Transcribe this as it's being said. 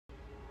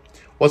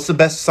What's the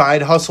best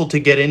side hustle to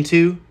get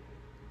into?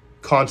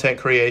 Content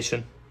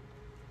creation.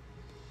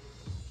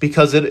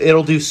 Because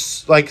it'll do,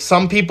 like,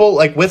 some people,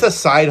 like, with a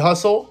side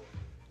hustle,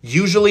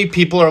 usually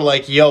people are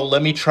like, yo,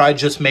 let me try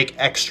just make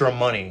extra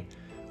money.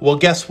 Well,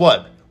 guess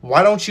what?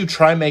 Why don't you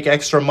try make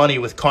extra money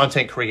with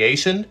content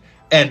creation,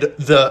 and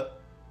the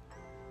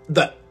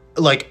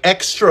like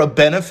extra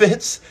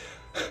benefits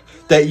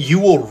that you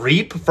will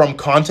reap from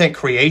content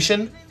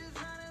creation,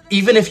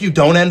 even if you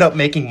don't end up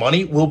making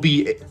money, will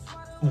be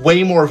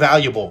way more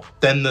valuable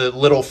than the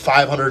little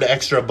 500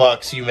 extra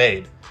bucks you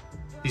made.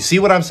 You see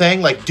what I'm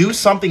saying? Like, do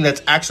something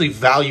that's actually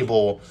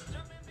valuable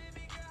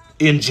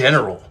in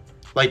general,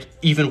 like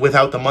even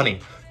without the money.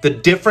 The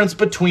difference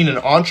between an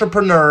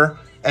entrepreneur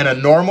and a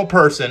normal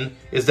person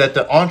is that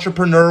the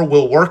entrepreneur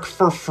will work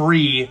for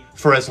free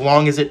for as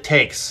long as it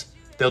takes.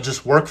 They'll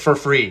just work for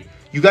free.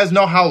 You guys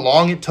know how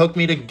long it took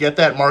me to get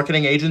that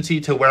marketing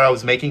agency to where I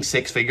was making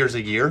 6 figures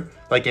a year?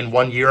 Like, in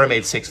 1 year I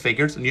made 6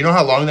 figures. And you know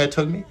how long that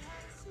took me?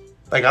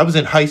 Like, I was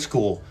in high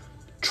school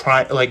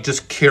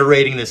just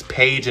curating this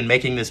page and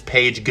making this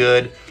page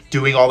good,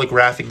 doing all the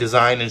graphic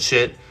design and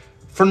shit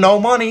for no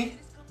money.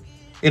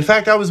 In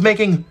fact, I was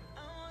making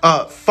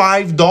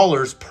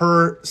 $5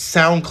 per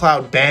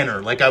SoundCloud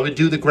banner. Like, I would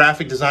do the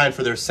graphic design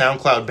for their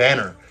SoundCloud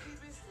banner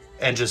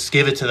and just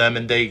give it to them,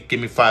 and they give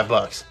me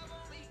 $5.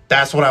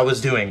 That's what I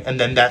was doing. And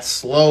then that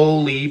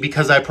slowly,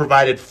 because I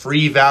provided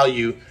free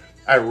value,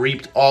 I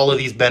reaped all of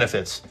these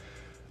benefits.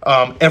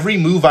 Every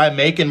move I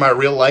make in my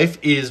real life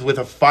is with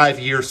a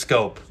 5-year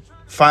scope,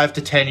 5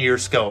 to 10 year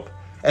scope.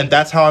 And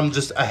that's how I'm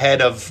just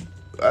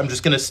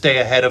going to stay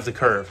ahead of the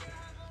curve.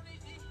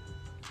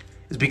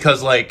 Is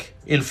because, like,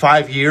 in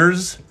 5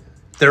 years,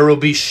 there will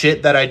be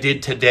shit that I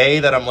did today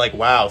that I'm like,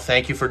 wow,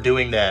 thank you for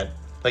doing that.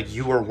 Like,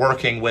 you were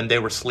working when they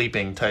were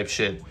sleeping type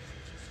shit.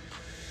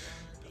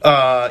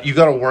 You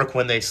got to work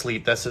when they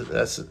sleep.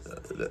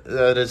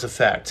 That is a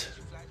fact.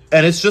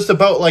 And it's just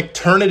about, like,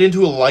 turn it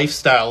into a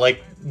lifestyle.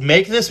 Like,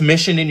 make this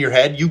mission in your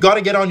head. You got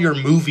to get on your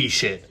movie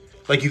shit.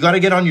 Like, you got to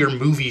get on your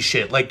movie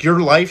shit. Like, your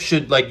life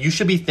should, like, you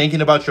should be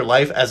thinking about your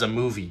life as a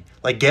movie.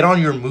 Like, get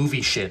on your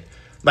movie shit.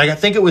 Like, I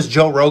think it was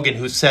Joe Rogan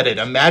who said it.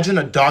 Imagine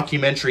a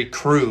documentary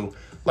crew,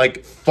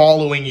 like,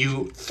 following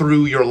you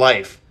through your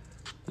life,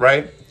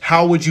 right?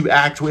 How would you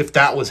act if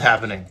that was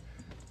happening?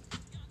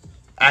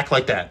 Act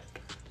like that,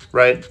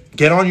 right?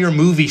 Get on your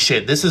movie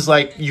shit. This is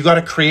like, you got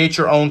to create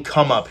your own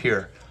come up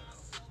here.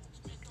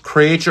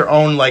 Create your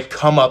own, like,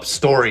 come up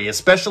story,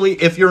 especially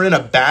if you're in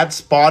a bad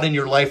spot in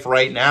your life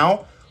right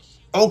now.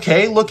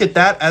 Okay, look at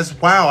that as,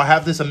 wow, I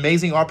have this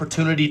amazing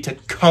opportunity to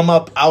come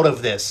up out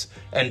of this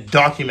and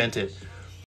document it.